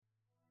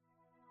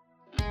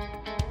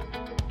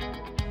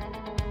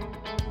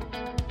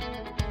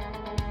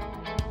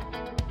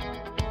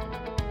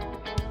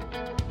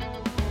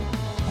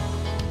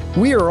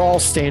We are all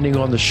standing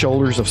on the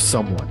shoulders of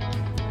someone.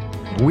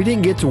 We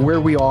didn't get to where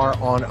we are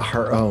on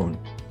our own.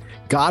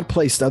 God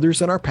placed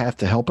others in our path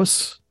to help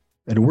us,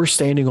 and we're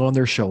standing on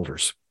their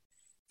shoulders.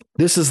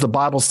 This is the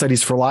Bible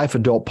Studies for Life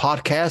Adult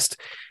Podcast.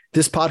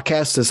 This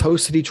podcast is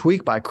hosted each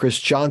week by Chris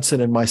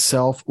Johnson and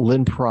myself,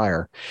 Lynn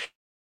Pryor.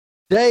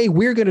 Today,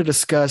 we're going to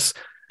discuss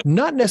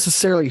not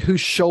necessarily whose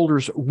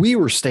shoulders we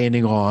were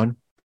standing on,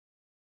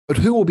 but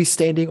who will be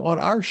standing on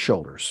our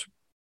shoulders.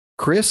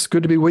 Chris,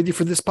 good to be with you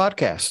for this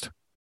podcast.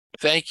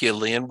 Thank you,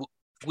 Lynn.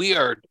 We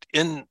are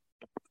in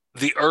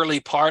the early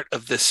part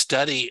of this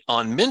study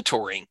on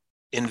mentoring,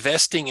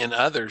 investing in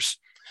others.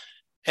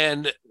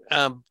 And,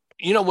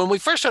 when we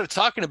first started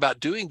talking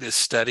about doing this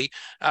study,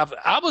 I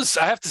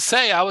have to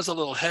say, I was a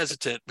little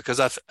hesitant because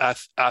I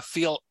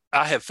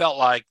have felt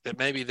like that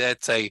maybe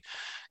that's a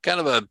kind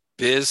of a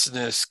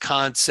business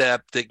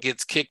concept that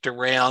gets kicked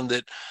around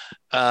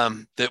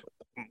that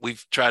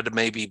we've tried to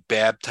maybe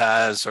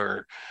baptize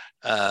or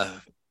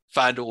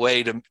find a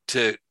way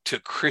to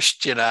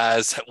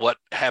Christianize what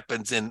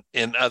happens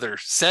in other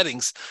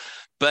settings.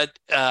 But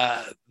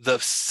the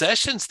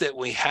sessions that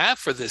we have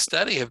for this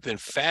study have been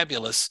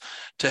fabulous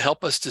to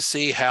help us to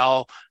see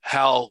how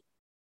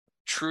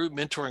true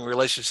mentoring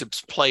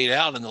relationships played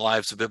out in the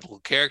lives of biblical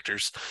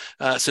characters.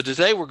 So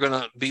today we're going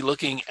to be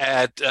looking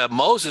at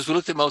Moses. We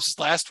looked at Moses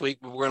last week,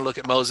 but we're going to look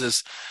at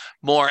Moses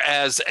more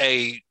as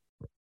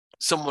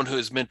someone who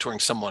is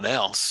mentoring someone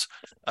else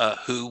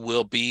who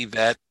will be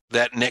that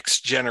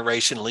next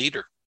generation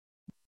leader.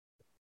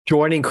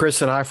 Joining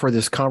Chris and I for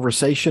this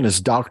conversation is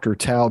Dr.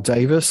 Tal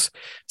Davis.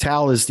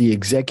 Tal is the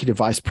Executive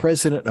Vice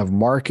President of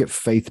Market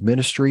Faith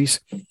Ministries.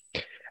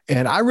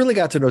 And I really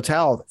got to know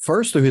Tal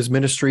first through his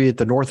ministry at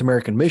the North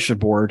American Mission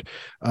Board.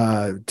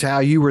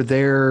 Tal, you were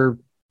there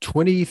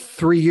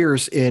 23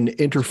 years in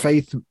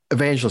interfaith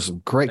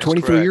evangelism, correct? That's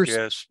 23 correct. years?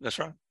 Yes, that's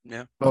right.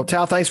 Yeah. Well,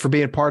 Tal, thanks for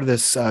being part of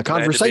this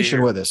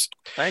conversation with us.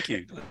 Thank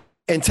you.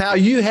 And Tal,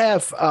 you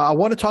have, I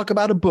want to talk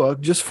about a book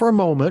just for a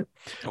moment.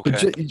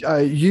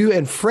 Okay. You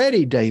and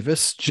Freddie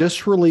Davis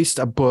just released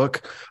a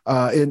book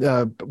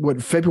in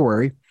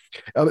February.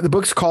 The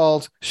book's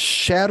called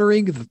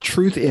Shattering the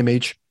Truth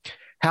Image,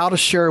 How to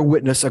Share a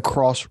Witness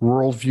Across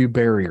Worldview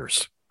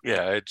Barriers.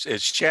 Yeah,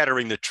 it's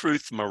Shattering the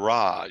Truth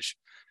Mirage.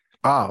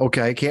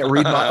 Okay. Can't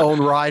read my own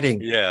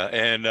writing. Yeah,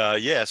 and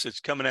yes,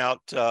 it's coming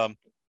out.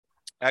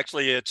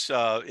 Actually, it's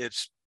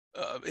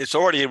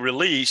already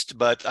released,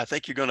 but I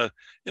think it'll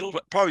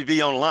probably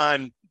be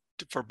online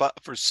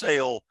for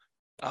sale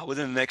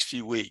within the next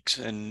few weeks,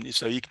 and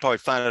so you can probably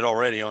find it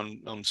already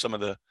on some of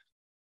the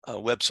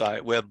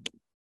web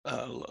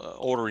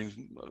ordering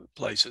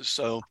places.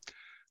 So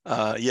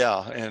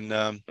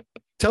and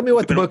tell me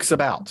what the book's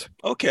about.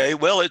 Okay,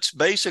 well, it's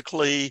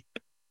basically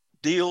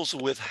deals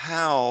with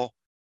how,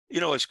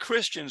 as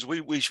Christians, we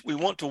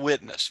want to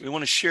witness, we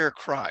want to share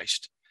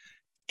Christ,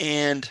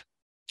 and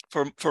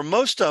for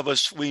most of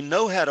us, we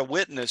know how to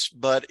witness,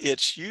 but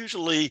it's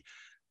usually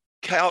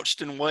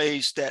couched in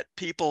ways that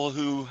people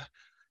who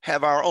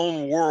have our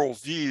own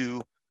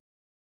worldview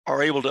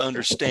are able to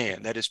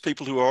understand. That is,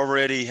 people who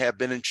already have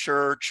been in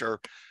church or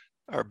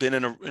been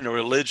in a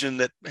religion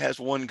that has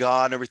one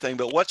God and everything.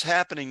 But what's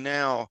happening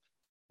now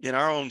in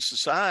our own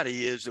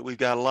society is that we've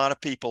got a lot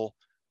of people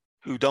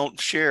who don't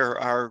share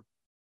our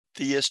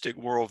theistic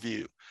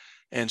worldview.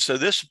 And so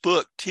this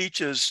book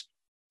teaches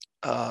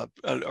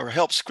or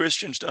helps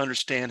Christians to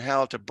understand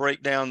how to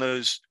break down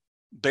those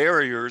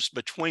barriers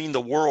between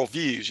the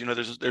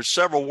worldviews. There's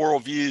several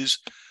worldviews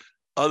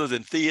other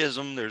than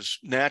theism. There's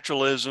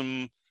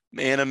naturalism,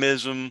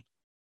 animism,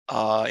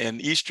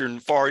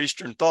 and Far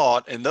Eastern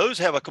thought, and those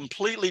have a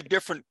completely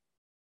different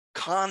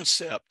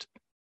concept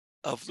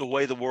of the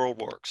way the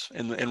world works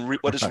and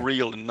what is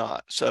real and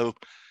not. So,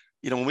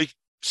 when we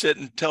sit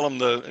and tell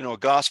them a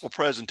gospel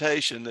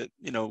presentation that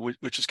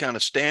which is kind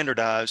of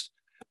standardized,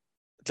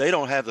 they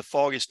don't have the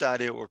foggiest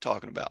idea what we're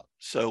talking about.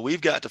 So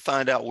we've got to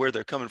find out where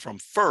they're coming from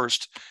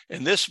first.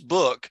 And this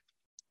book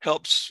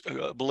helps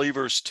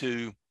believers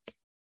to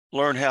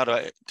learn how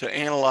to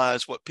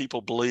analyze what people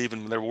believe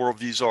and their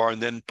worldviews are,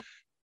 and then,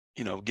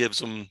 gives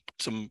them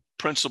some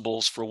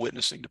principles for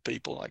witnessing to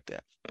people like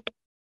that.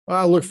 Well,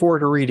 I look forward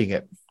to reading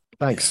it.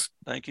 Thanks.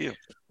 Yeah, thank you.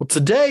 Well,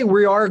 today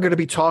we are going to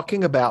be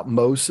talking about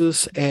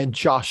Moses and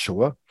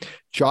Joshua.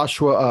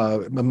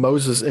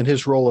 Moses in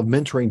his role of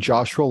mentoring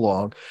Joshua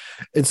along.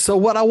 And so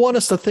what I want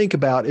us to think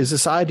about is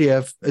this idea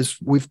of,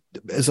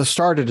 as I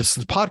started this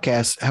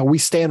podcast, how we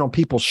stand on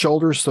people's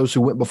shoulders, those who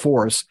went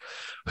before us.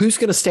 Who's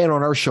going to stand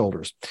on our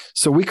shoulders?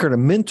 So we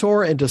can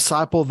mentor and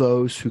disciple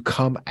those who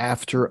come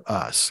after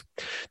us.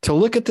 To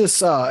look at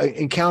this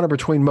encounter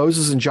between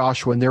Moses and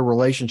Joshua and their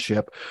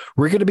relationship,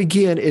 we're going to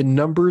begin in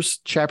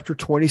Numbers chapter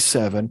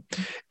 27,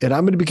 and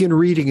I'm going to begin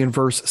reading in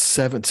verse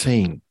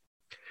 17.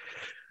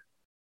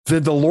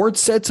 Then the Lord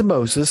said to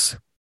Moses,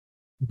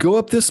 "Go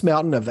up this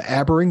mountain of the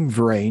Abarim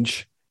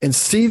range and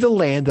see the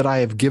land that I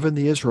have given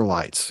the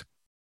Israelites.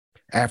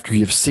 After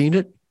you have seen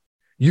it,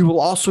 you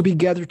will also be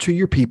gathered to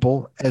your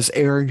people as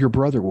Aaron your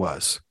brother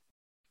was.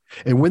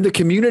 And when the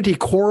community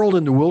quarreled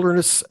in the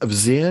wilderness of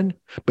Zin,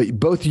 but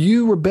both of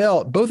you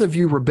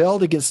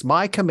rebelled against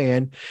my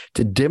command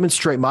to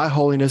demonstrate my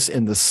holiness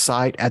in the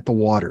sight at the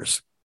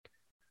waters.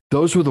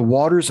 Those were the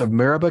waters of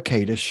Meribah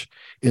Kadesh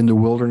in the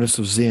wilderness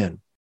of Zin.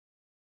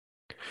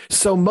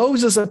 So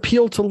Moses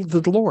appealed to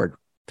the Lord.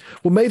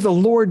 Well, may the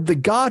Lord, the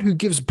God who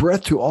gives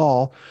breath to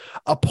all,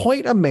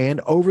 appoint a man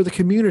over the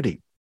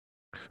community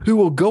who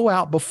will go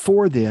out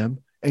before them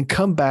and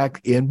come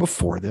back in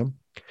before them,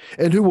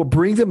 and who will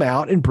bring them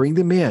out and bring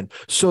them in,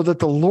 so that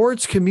the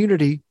Lord's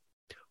community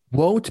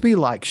won't be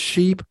like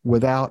sheep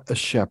without a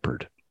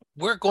shepherd.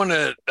 We're going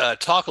to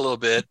talk a little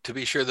bit to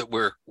be sure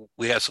that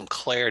we have some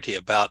clarity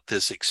about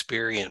this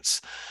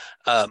experience.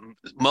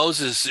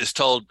 Moses is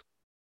told,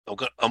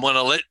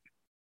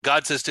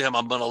 God says to him,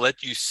 I'm going to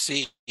let you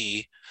see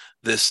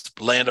this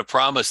land of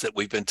promise that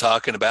we've been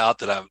talking about,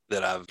 that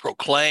I've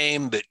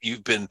proclaimed, that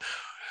you've been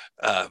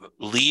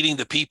leading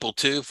the people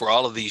to for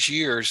all of these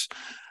years,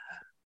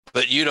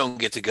 but you don't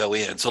get to go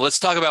in. So let's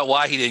talk about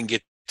why he didn't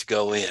get to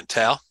go in.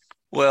 Tal?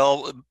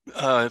 Well,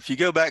 if you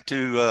go back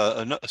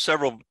to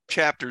several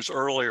chapters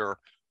earlier,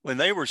 when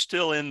they were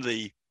still in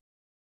the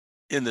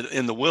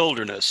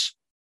wilderness,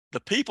 the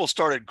people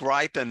started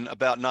griping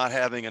about not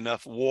having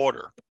enough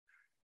water,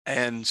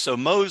 and so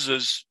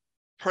Moses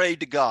prayed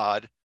to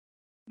God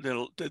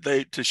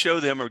to show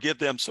them or give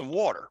them some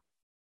water.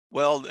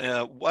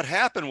 Well, what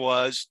happened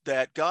was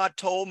that God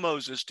told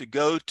Moses to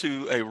go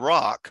to a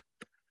rock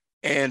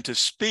and to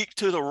speak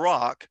to the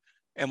rock.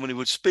 And when he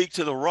would speak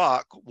to the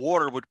rock,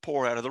 water would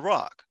pour out of the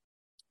rock.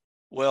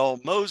 Well,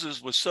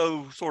 Moses was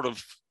so sort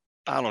of,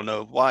 I don't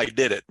know why he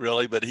did it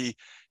really, but he,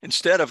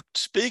 instead of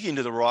speaking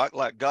to the rock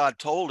like God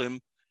told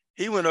him,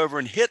 he went over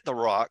and hit the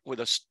rock with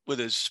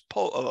his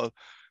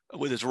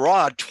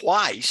rod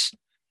twice,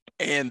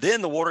 and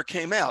then the water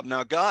came out.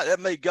 Now, that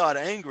made God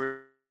angry,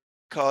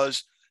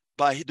 because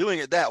by doing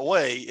it that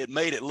way, it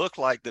made it look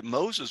like that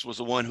Moses was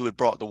the one who had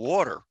brought the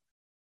water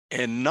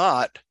and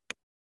not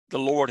the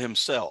Lord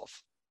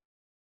himself.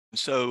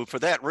 So for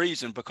that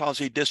reason, because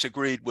he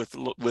disagreed with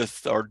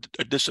or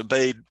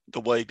disobeyed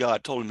the way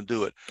God told him to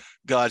do it,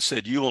 God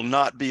said, you will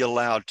not be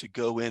allowed to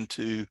go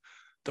into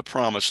the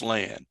promised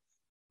land.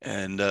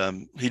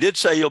 And he did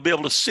say you'll be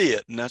able to see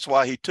it. And that's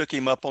why he took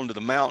him up onto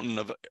the mountain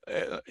of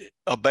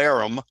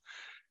Abarim,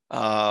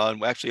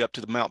 actually up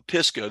to the Mount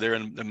Pisgah there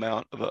in the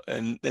mount.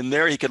 And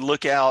there he could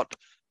look out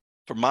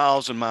for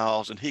miles and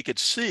miles, and he could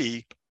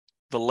see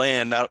the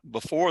land out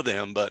before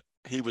them, but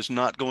he was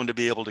not going to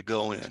be able to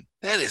go in.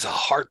 That is a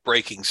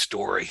heartbreaking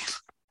story.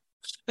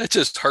 That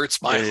just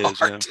hurts my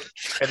heart. Yeah.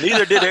 And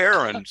neither did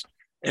Aaron.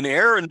 And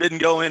Aaron didn't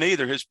go in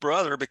either, his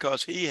brother,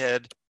 because he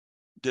had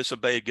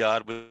disobeyed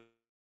God with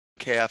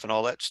calf and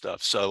all that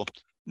stuff. So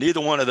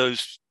neither one of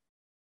those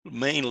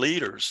main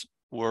leaders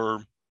were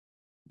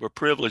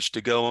privileged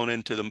to go on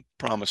into the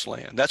promised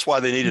land. That's why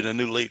they needed a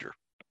new leader.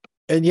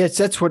 And yes,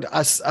 that's what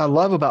I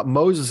love about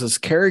Moses'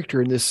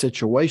 character in this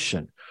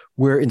situation,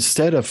 where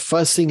instead of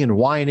fussing and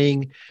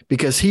whining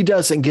because he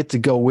doesn't get to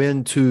go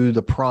into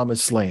the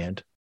promised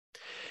land,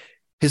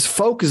 his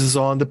focus is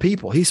on the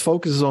people. He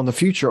focuses on the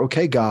future.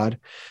 Okay, God,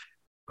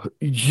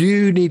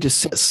 you need to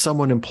set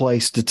someone in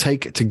place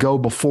to go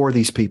before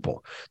these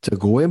people, to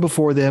go in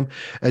before them,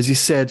 as he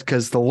said,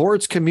 because the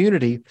Lord's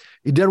community,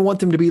 he doesn't want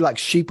them to be like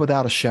sheep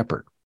without a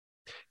shepherd.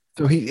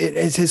 So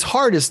his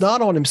heart is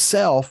not on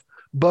himself,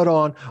 but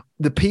on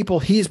the people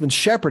he's been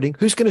shepherding.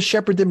 Who's going to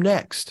shepherd them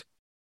next?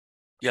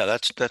 Yeah,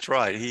 that's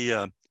right.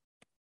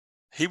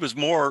 He was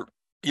more,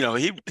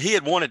 he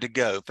had wanted to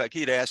go. In fact,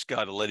 he had asked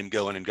God to let him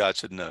go in, and God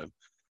said no.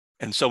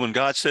 And so when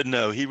God said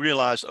no, he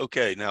realized,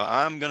 okay, now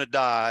I'm going to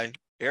die.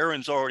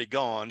 Aaron's already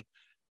gone.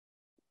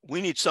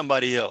 We need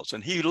somebody else.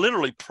 And he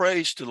literally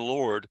prays to the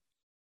Lord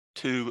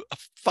to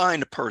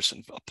find a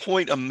person,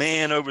 appoint a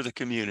man over the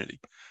community.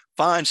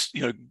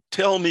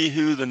 Tell me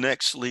who the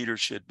next leader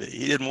should be.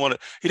 He didn't want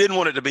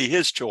it to be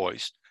his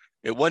choice.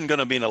 It wasn't going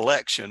to be an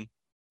election.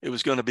 It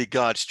was going to be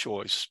God's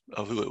choice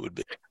of who it would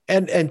be.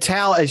 And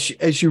Tal,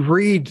 as you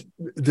read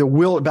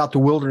about the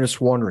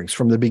wilderness wanderings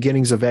from the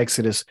beginnings of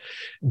Exodus,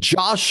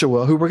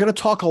 Joshua, who we're going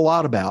to talk a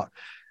lot about,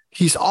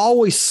 he's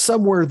always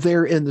somewhere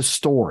there in the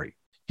story.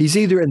 He's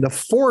either in the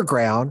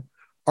foreground,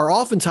 or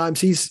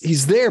oftentimes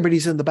he's there, but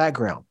he's in the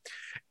background.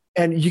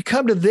 And you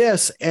come to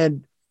this,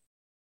 and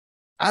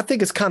I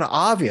think it's kind of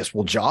obvious.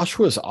 Well,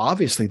 Joshua is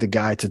obviously the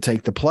guy to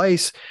take the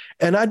place.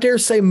 And I dare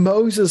say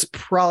Moses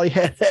probably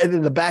had that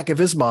in the back of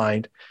his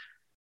mind,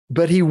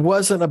 but he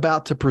wasn't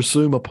about to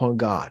presume upon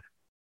God.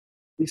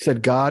 He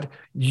said, God,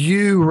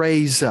 you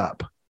raise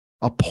up,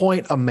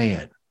 appoint a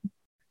man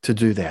to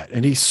do that.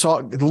 And he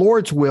sought the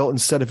Lord's will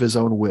instead of his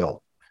own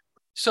will.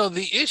 So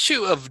the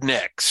issue of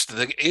next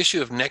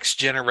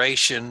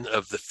generation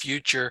of the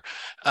future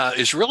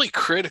is really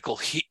critical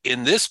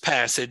in this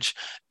passage,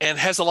 and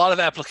has a lot of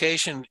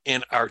application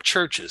in our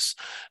churches.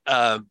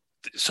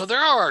 So there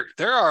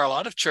are a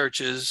lot of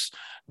churches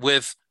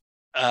with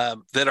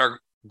that are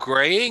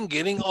graying,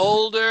 getting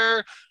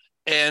older,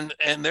 And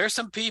there's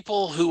some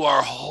people who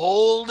are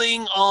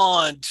holding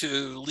on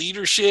to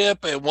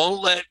leadership and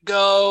won't let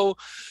go.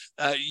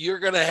 You're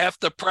going to have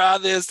to pry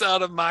this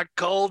out of my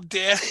cold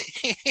dead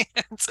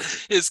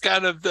hands is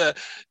kind of the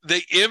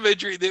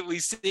imagery that we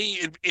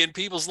see in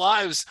people's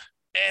lives.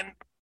 And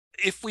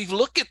if we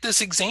look at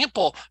this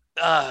example,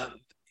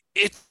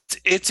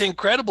 it's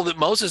incredible that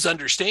Moses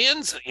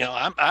understands,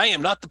 I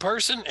am not the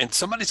person, and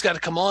somebody's got to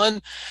come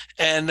on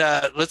and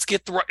let's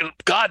get the right.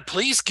 God,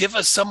 please give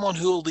us someone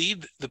who will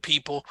lead the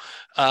people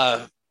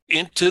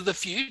into the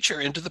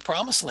future, into the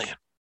promised land.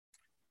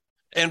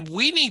 And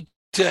we need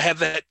to have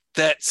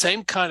that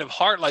same kind of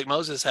heart like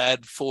Moses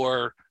had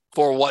for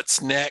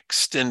what's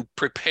next and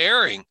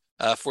preparing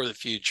for the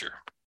future.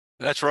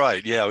 That's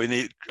right. Yeah, we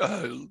need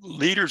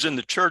leaders in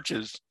the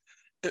churches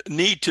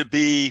need to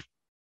be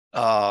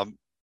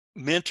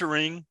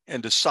mentoring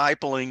and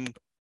discipling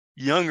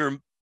younger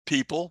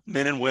people,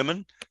 men and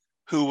women,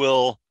 who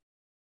will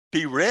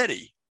be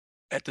ready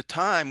at the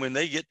time when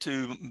they get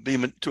to be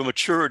to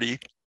maturity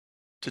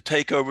to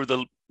take over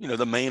the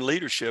main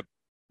leadership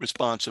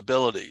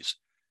responsibilities.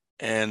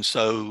 And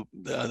so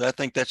I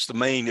think that's the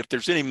main, if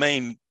there's any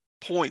main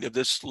point of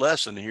this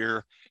lesson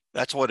here,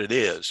 that's what it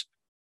is.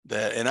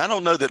 And I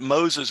don't know that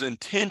Moses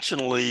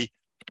intentionally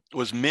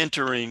was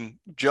mentoring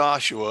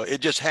Joshua.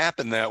 It just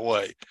happened that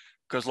way.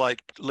 Because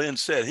like Lynn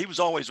said, he was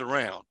always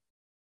around.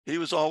 He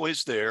was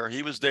always there.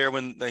 He was there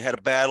when they had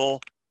a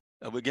battle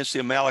against the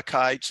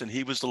Amalekites, and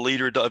he was the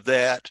leader of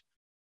that.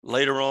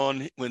 Later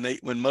on,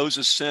 when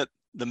Moses sent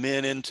the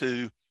men in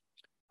to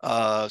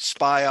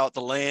spy out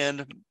the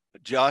land,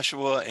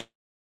 Joshua and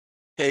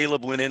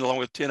Caleb went in along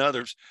with 10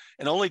 others,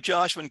 and only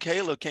Joshua and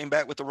Caleb came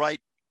back with the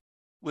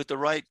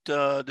right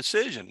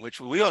decision, which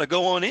we ought to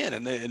go on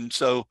in. And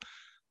so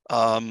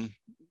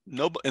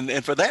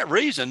and for that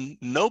reason,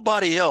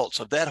 nobody else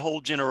of that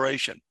whole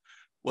generation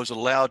was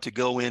allowed to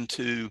go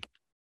into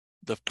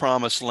the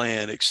promised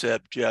land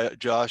except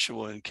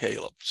Joshua and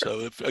Caleb.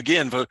 So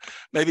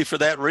maybe for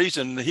that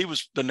reason, he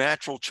was the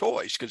natural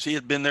choice, because he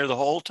had been there the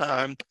whole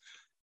time.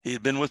 He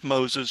had been with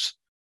Moses,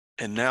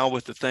 and now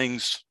with the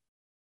things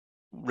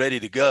ready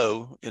to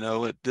go,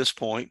 at this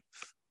point,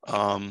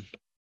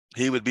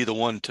 he would be the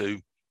one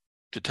to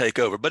take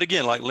over. But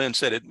again, like Lynn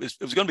said, it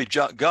was going to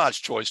be God's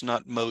choice,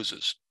 not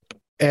Moses.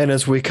 And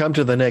as we come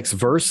to the next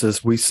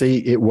verses, we see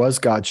it was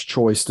God's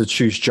choice to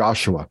choose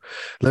Joshua.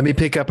 Let me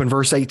pick up in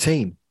verse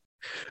 18.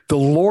 The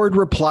Lord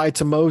replied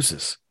to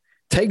Moses,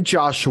 "Take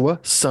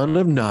Joshua, son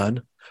of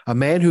Nun, a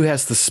man who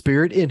has the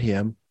Spirit in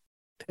him,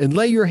 and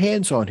lay your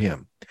hands on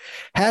him.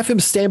 Have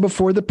him stand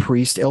before the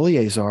priest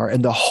Eleazar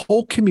and the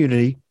whole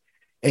community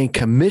and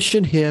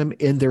commission him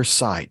in their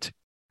sight.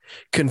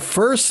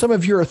 Confer some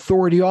of your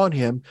authority on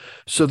him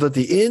so that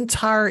the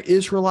entire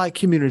Israelite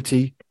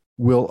community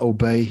will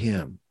obey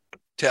him."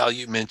 Tal,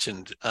 you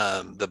mentioned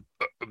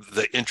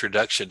the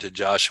introduction to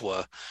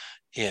Joshua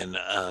in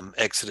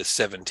Exodus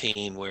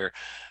 17, where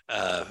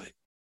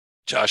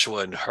Joshua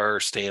and Hur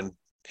stand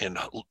and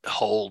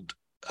hold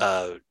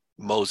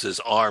Moses'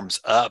 arms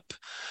up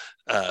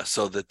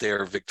so that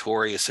they're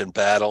victorious in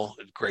battle.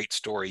 Great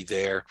story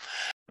there.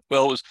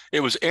 Well, it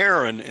was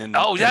Aaron and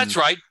that's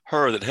right,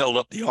 Hur that held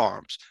up the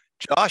arms.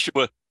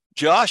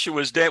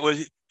 Joshua's dad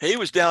he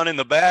was down in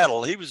the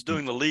battle. He was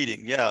doing the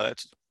leading. Yeah,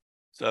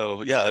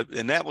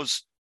 and that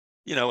was,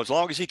 as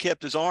long as he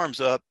kept his arms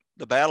up,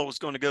 the battle was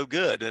going to go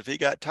good. If he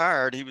got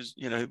tired,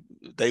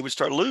 they would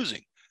start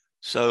losing.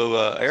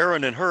 So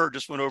Aaron and Hur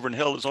just went over and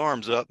held his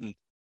arms up, and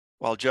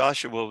while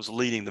Joshua was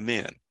leading the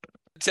men.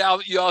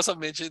 Sal, you also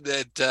mentioned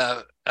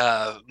that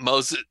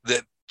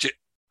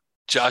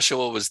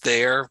Joshua was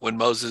there when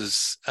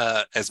Moses,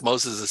 as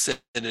Moses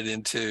ascended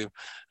into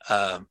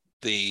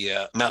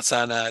the Mount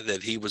Sinai,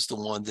 that he was the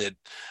one that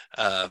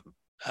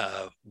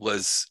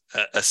was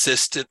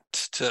assistant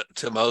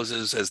to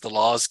Moses as the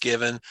laws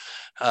given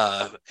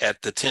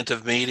at the tent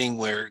of meeting,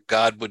 where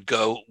God would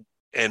go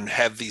and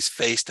have these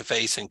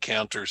face-to-face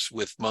encounters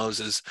with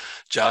Moses.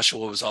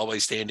 Joshua was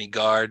always standing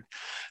guard.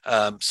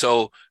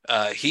 So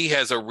he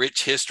has a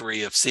rich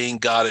history of seeing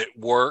God at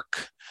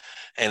work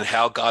and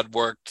how God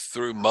worked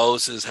through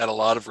Moses. Had a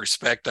lot of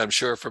respect, I'm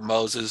sure, for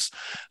Moses.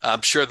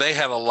 I'm sure they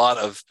had a lot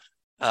of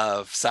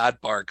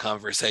sidebar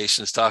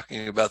conversations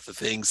talking about the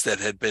things that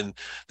have been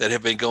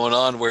going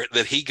on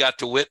that he got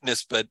to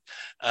witness. But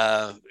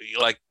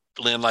like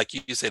Lynn, like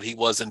you said, he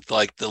wasn't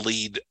like the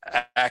lead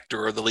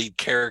actor or the lead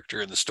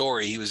character in the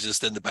story. He was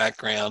just in the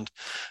background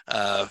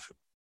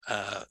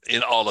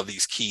in all of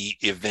these key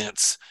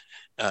events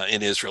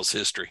in Israel's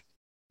history.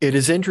 It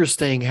is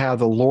interesting how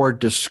the Lord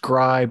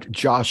described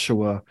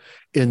Joshua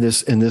in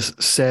this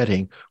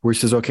setting, where he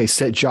says, okay,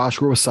 set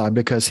Joshua aside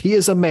because he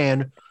is a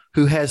man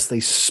who has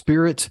the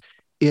Spirit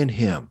in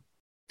him.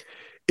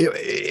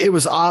 It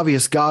was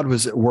obvious God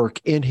was at work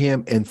in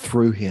him and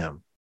through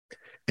him.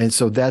 And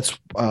so that's,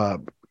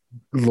 the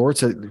Lord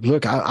said,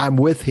 look, I'm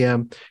with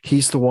him.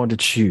 He's the one to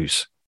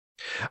choose.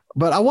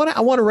 But I want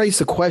to raise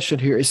the question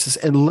here. It says,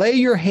 and lay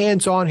your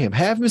hands on him,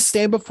 have him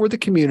stand before the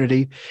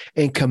community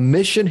and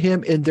commission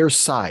him in their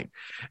sight.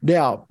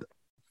 Now,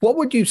 How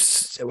would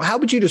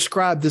you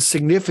describe the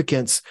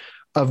significance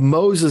of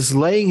Moses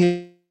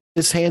laying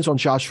his hands on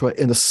Joshua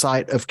in the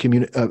sight of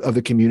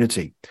the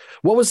community?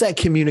 What was that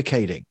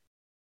communicating?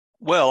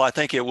 Well, I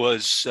think it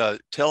was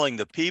telling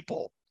the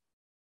people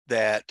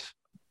that,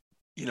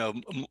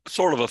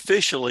 sort of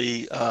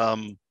officially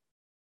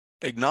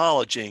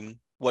acknowledging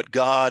what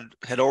God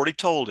had already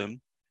told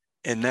him.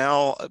 And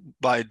now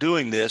by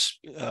doing this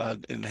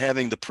and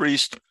having the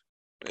priest,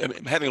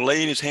 having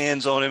laying his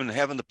hands on him and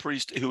having the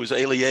priest who was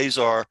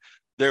Eleazar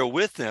there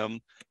with them,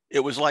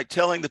 it was like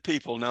telling the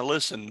people, now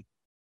listen,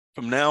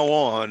 from now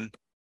on,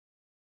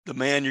 the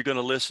man you're going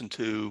to listen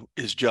to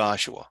is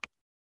Joshua.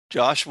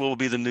 Joshua will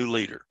be the new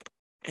leader.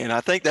 And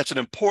I think that's an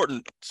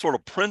important sort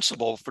of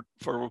principle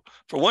for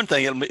one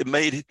thing.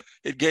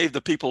 It gave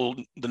the people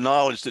the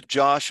knowledge that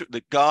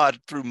God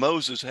through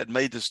Moses had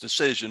made this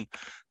decision,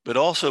 but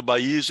also by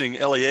using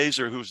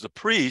Eleazar, who's the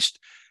priest,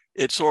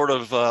 it sort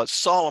of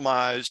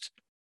solemnized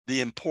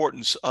the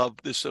importance of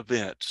this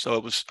event. So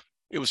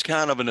it was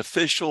kind of an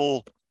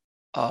official,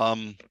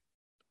 maybe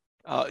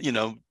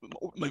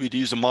to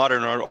use a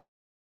modern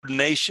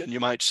ordination, you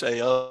might say,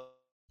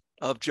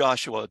 of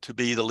Joshua to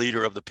be the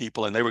leader of the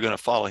people, and they were going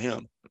to follow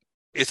him.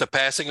 It's a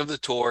passing of the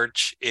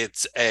torch.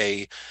 It's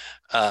again,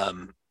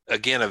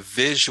 a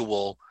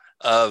visual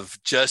of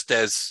just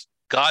as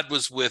God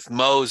was with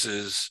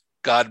Moses,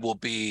 God will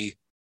be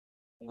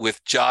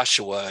with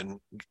Joshua,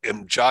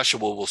 and Joshua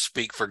will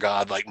speak for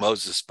God like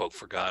Moses spoke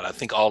for God. I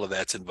think all of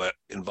that's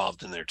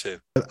involved in there too.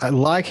 I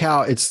like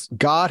how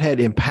God had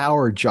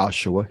empowered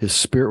Joshua. His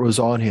spirit was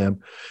on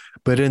him.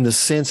 But in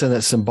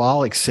that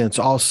symbolic sense,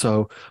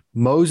 also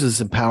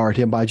Moses empowered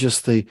him by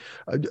just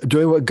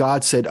doing what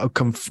God said,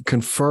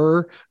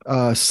 confer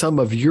some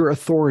of your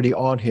authority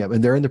on him.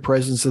 And they're in the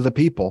presence of the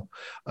people.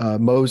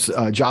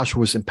 Joshua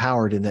was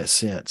empowered in that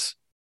sense.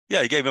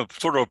 Yeah, he gave him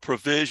sort of a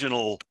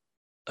provisional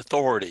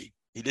authority.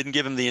 He didn't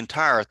give him the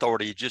entire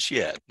authority just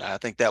yet. I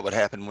think that would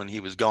happen when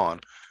he was gone.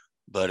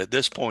 But at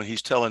this point,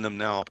 he's telling them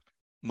now,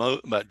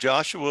 but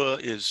Joshua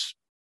is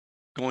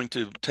going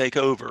to take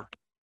over.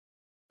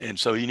 And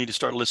so you need to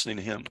start listening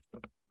to him.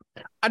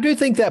 I do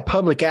think that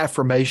public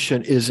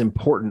affirmation is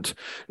important,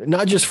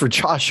 not just for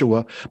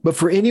Joshua, but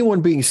for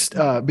anyone being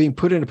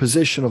put in a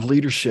position of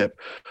leadership,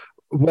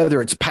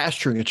 whether it's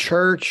pastoring a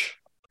church,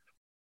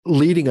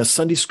 leading a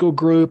Sunday school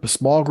group, a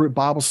small group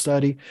Bible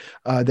study,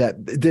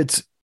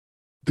 that's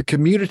the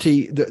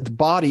community, the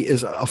body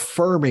is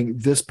affirming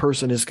this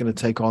person is going to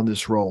take on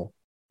this role.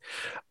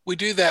 We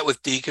do that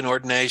with deacon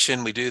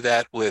ordination. We do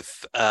that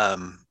with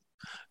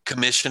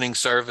commissioning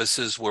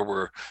services where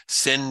we're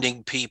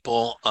sending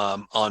people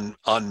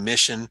on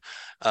mission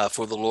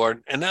for the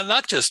Lord, and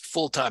not just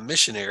full-time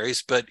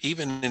missionaries, but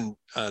even in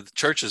the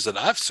churches that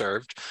I've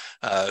served,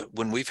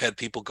 when we've had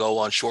people go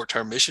on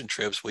short-term mission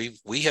trips,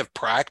 we have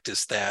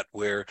practiced that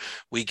where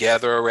we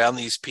gather around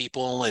these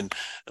people and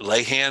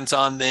lay hands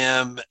on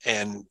them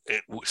and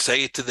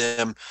say to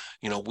them,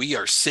 we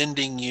are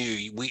sending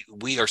you,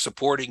 we are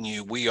supporting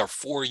you, we are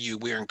for you,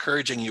 we are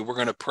encouraging you, we're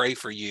going to pray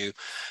for you,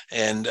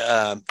 and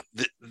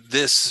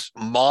this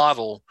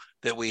model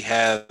that we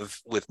have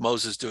with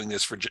Moses doing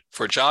this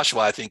for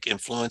Joshua, I think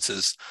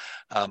influences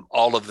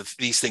all of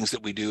these things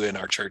that we do in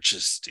our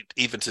churches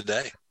even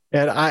today.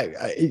 And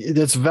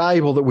it's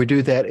valuable that we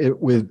do that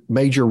with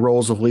major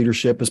roles of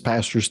leadership as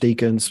pastors,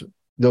 deacons,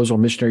 those on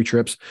missionary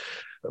trips.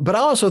 But I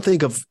also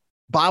think of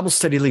Bible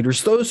study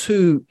leaders, those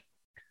who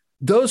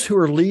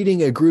are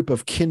leading a group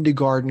of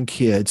kindergarten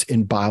kids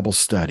in Bible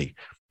study.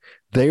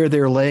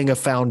 They're laying a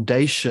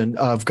foundation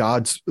of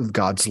God's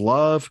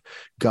love,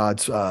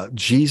 God's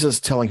Jesus,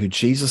 telling who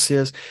Jesus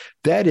is.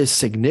 That is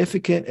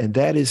significant and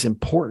that is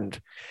important.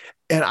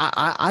 And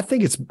I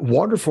think it's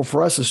wonderful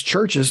for us as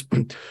churches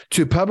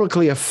to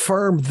publicly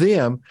affirm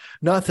them,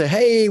 not that,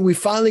 hey, we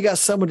finally got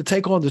someone to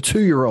take on the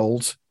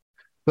 2-year-olds,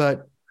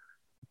 but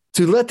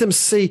to let them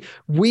see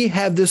we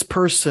have this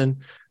person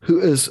who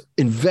is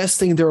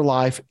investing their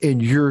life in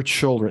your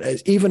children,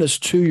 even as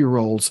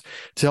 2-year-olds,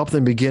 to help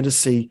them begin to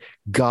see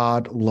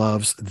God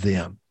loves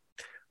them.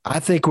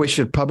 I think we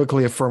should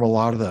publicly affirm a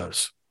lot of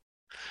those.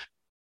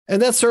 And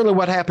that's certainly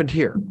what happened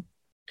here.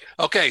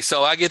 Okay,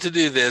 so I get to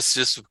do this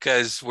just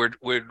because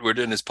we're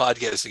doing this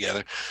podcast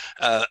together.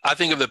 I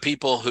think of the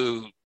people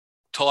who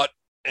taught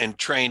and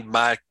trained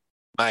my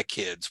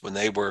kids when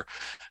they were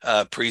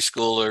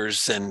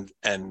preschoolers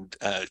and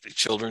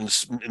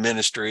children's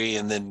ministry,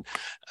 and then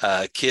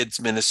kids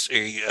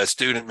ministry,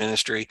 student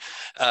ministry.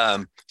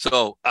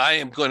 So I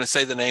am going to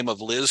say the name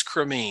of Liz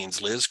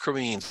Cremines. Liz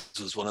Cremines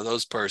was one of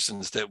those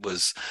persons that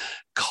was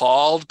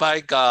called by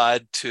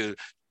God to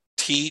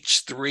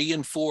teach 3-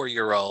 and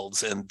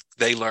 4-year-olds, and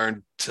they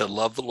learned to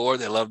love the Lord.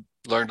 They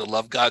learned to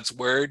love God's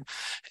word.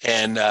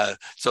 And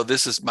so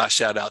this is my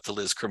shout out to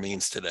Liz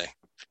Cremines today.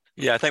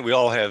 Yeah, I think we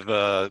all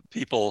have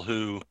people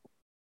who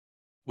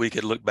we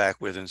could look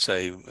back with and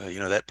say,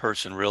 that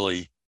person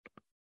really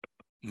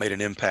made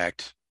an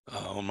impact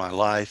on my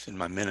life and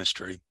my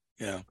ministry.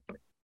 Yeah.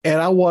 And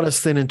I want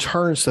us then in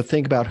turns to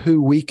think about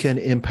who we can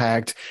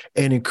impact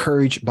and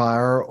encourage by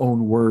our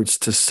own words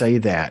to say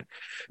that.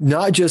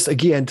 Not just,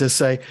 again, to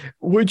say,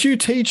 would you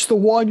teach the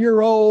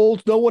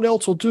 1-year-old? No one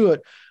else will do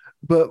it.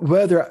 But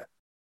whether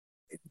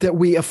that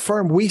we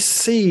affirm, we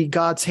see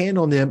God's hand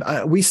on them.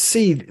 We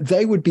see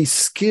they would be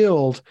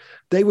skilled.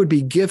 They would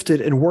be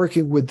gifted in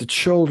working with the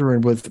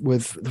children, with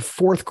the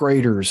fourth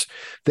graders.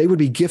 They would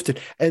be gifted.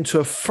 And to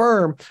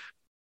affirm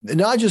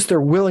not just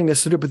their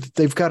willingness to do it, but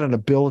they've got an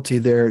ability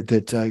there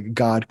that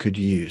God could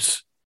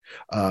use.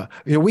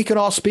 We can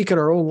all speak in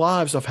our own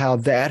lives of how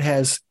that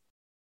has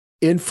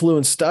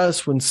influenced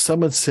us when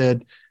someone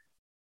said,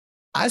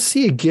 I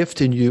see a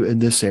gift in you in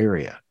this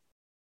area,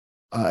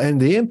 and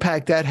the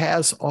impact that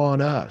has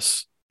on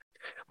us.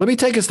 Let me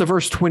take us to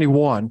verse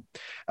 21.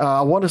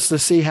 I want us to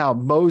see how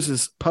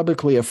Moses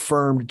publicly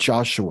affirmed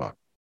Joshua.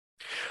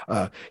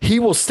 He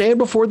will stand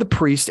before the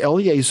priest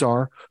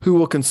Eleazar, who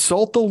will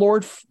consult the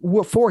Lord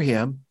for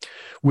him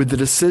with the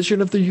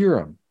decision of the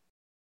Urim.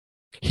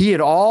 He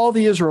and all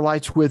the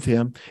Israelites with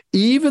him,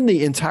 even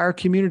the entire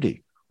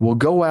community, will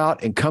go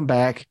out and come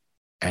back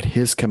at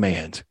his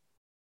command.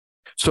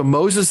 So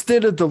Moses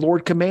did as the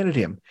Lord commanded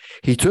him.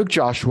 He took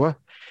Joshua,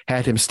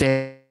 had him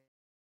stand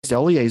against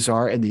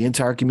Eleazar and the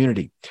entire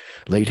community,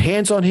 laid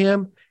hands on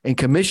him, and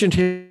commissioned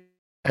him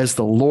as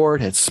the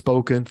Lord had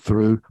spoken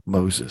through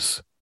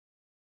Moses.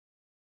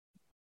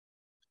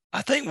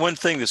 I think one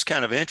thing that's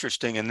kind of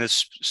interesting in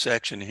this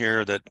section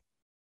here that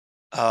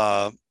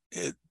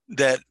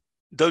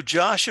though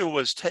Joshua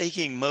was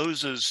taking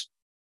Moses'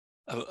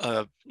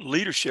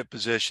 leadership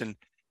position,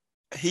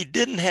 he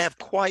didn't have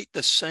quite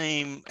the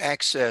same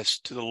access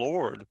to the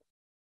Lord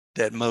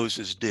that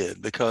Moses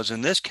did, because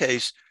in this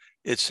case,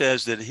 it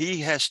says that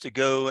he has to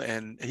go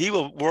and he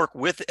will work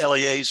with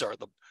Eleazar,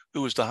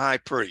 who was the high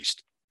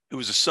priest, who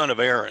was the son of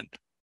Aaron.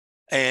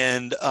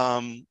 And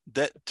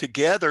that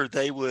together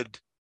they would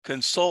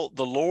consult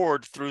the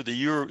Lord through the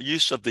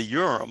use of the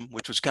Urim,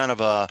 which was kind of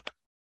I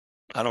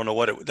don't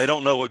know they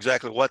don't know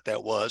exactly what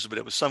that was, but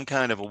it was some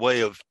kind of a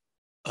way of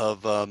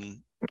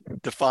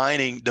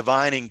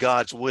divining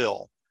God's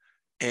will.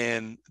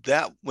 And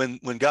that when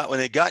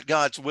they got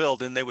God's will,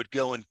 then they would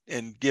go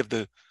and give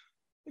the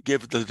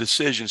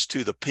decisions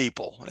to the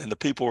people, and the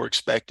people were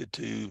expected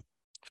to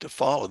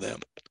follow them.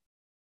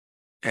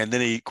 And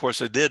then of course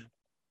they did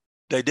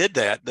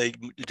that.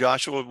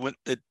 Joshua went,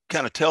 it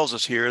kind of tells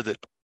us here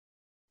that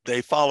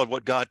they followed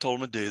what God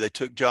told them to do. They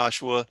took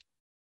Joshua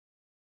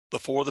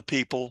before the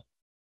people,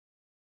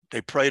 they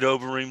prayed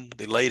over him,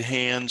 they laid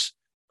hands,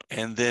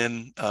 and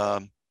then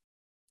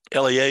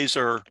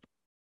Eleazar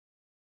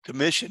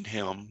commissioned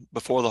him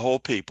before the whole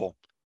people.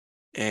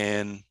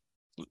 And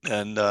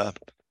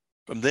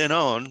from then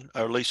on,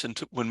 or at least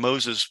when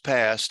Moses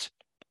passed,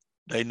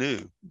 they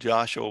knew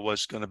Joshua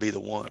was going to be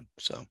the one.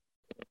 So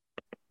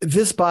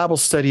this Bible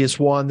study is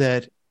one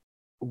that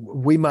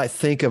we might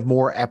think of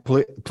more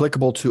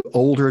applicable to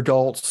older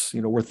adults.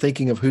 We're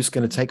thinking of who's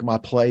going to take my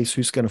place,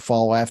 who's going to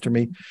follow after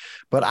me.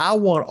 But I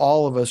want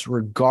all of us,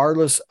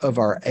 regardless of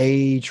our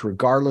age,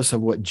 regardless of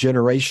what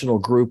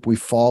generational group we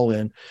fall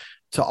in,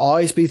 to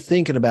always be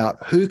thinking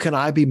about who can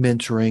I be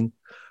mentoring,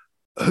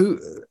 who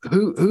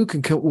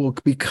will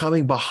be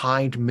coming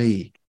behind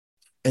me,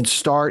 and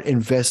start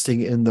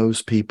investing in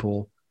those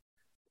people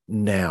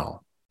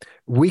now.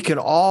 We can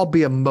all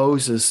be a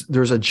Moses.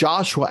 There's a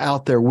Joshua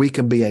out there. We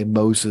can be a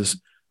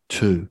Moses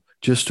too,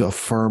 just to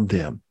affirm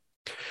them.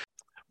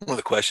 One of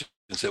the questions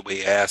that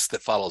we ask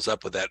that follows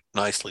up with that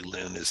nicely,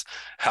 Lynn, is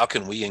how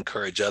can we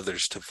encourage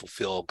others to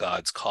fulfill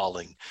God's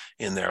calling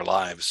in their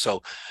lives?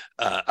 So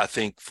I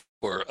think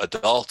for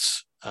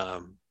adults,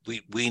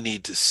 we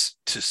need to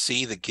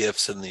see the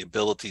gifts and the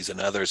abilities in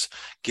others,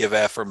 give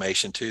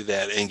affirmation to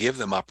that, and give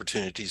them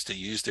opportunities to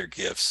use their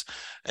gifts.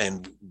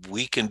 And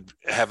we can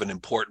have an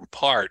important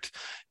part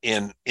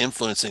in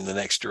influencing the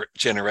next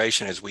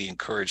generation as we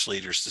encourage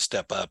leaders to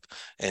step up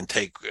and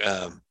take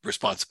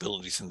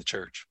responsibilities in the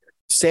church.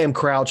 Sam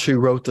Crouch, who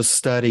wrote the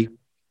study,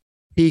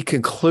 he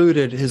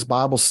concluded his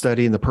Bible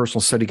study in the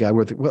Personal Study Guide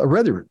with a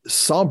rather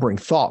sombering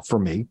thought for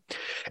me.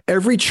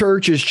 Every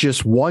church is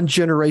just one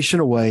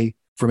generation away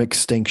from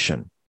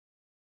extinction.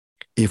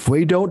 If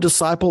we don't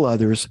disciple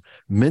others,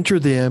 mentor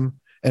them,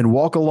 and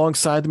walk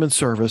alongside them in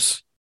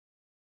service,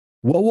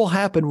 what will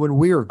happen when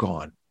we are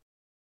gone?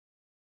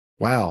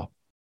 Wow.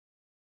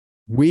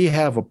 We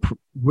have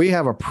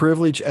a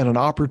privilege and an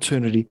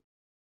opportunity to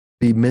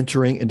be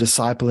mentoring and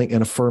discipling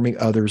and affirming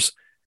others.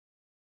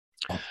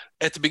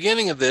 At the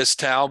beginning of this,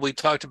 Tal, we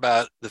talked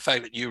about the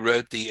fact that you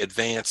wrote the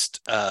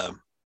advanced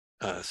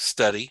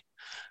study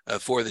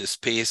for this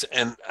piece,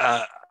 and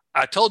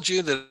I told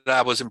you that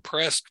I was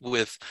impressed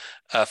with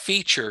a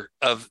feature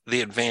of the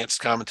advanced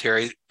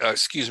commentary,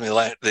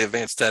 the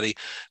advanced study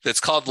that's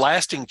called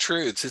Lasting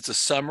Truths. It's a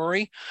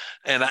summary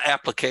and an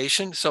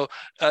application. So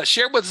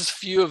share with us a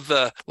few of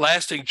the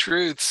lasting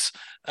truths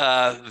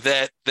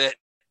that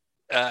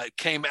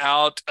came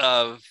out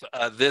of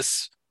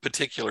this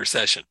particular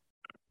session.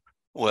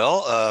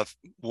 Well,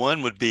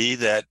 one would be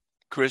that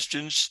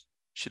Christians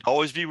should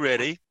always be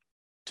ready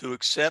to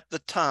accept the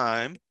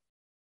time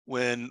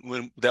when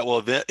that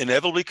will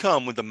inevitably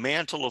come, when the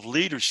mantle of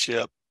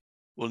leadership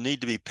will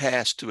need to be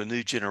passed to a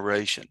new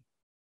generation.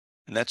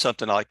 And that's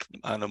something like,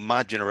 I know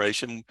my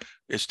generation,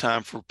 it's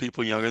time for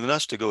people younger than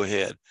us to go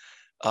ahead.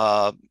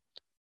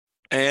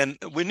 And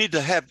we need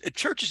to have,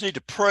 churches need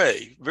to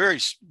pray very,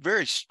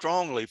 very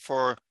strongly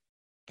for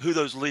who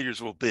those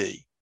leaders will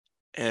be.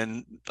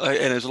 And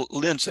as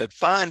Lynn said,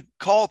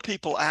 call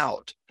people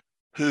out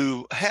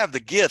who have the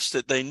gifts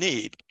that they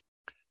need.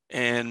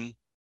 And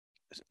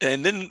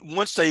then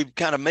once they've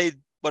kind of made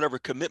whatever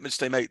commitments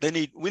they make,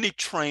 we need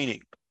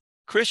training.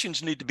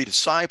 Christians need to be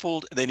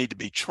discipled. They need to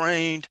be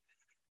trained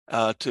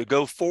to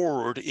go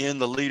forward in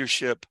the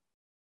leadership,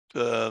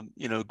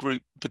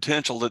 group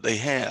potential that they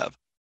have.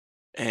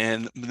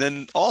 And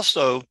then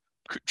also,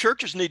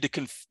 churches need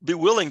to be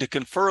willing to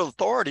confer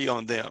authority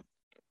on them.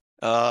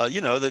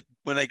 That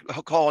when they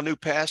call a new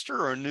pastor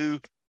or a new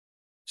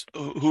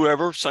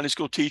whoever, Sunday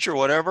school teacher,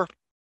 whatever,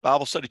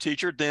 Bible study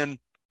teacher, then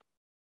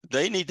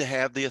they need to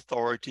have the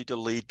authority to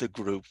lead the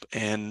group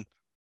and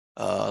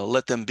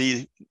let them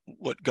be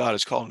what God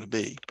has called them to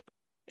be.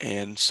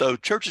 And so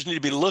churches need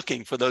to be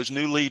looking for those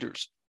new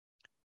leaders.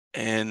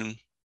 And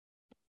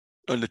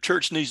the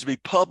church needs to be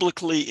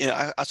publicly,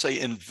 I say,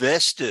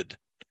 invested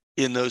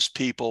in those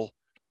people,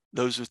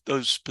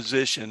 those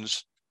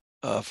positions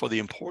for the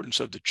importance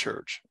of the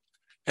church.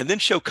 And then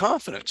show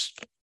confidence,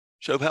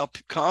 show how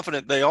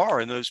confident they are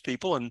in those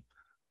people, and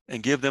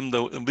give them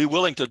and be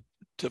willing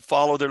to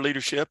follow their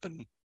leadership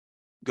and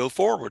go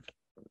forward.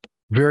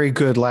 Very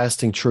good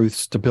lasting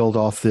truths to build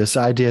off this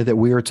idea that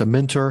we are to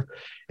mentor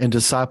and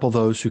disciple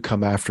those who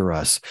come after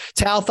us.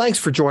 Tal, thanks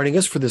for joining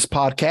us for this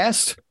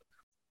podcast.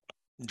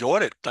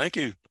 Enjoyed it. Thank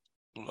you.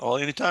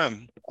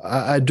 Anytime.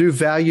 I do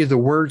value the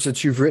words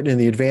that you've written in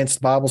the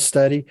Advanced Bible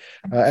Study.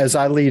 As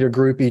I lead a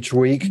group each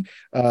week,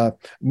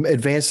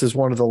 Advanced is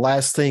one of the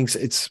last things.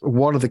 It's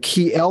one of the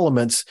key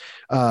elements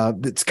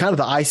that's kind of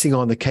the icing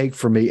on the cake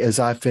for me as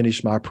I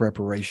finish my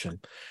preparation.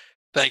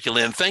 Thank you,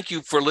 Lynn. Thank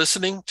you for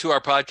listening to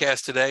our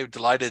podcast today.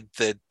 Delighted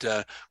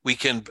that we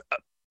can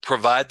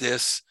provide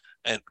this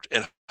and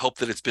hope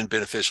that it's been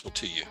beneficial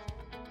to you.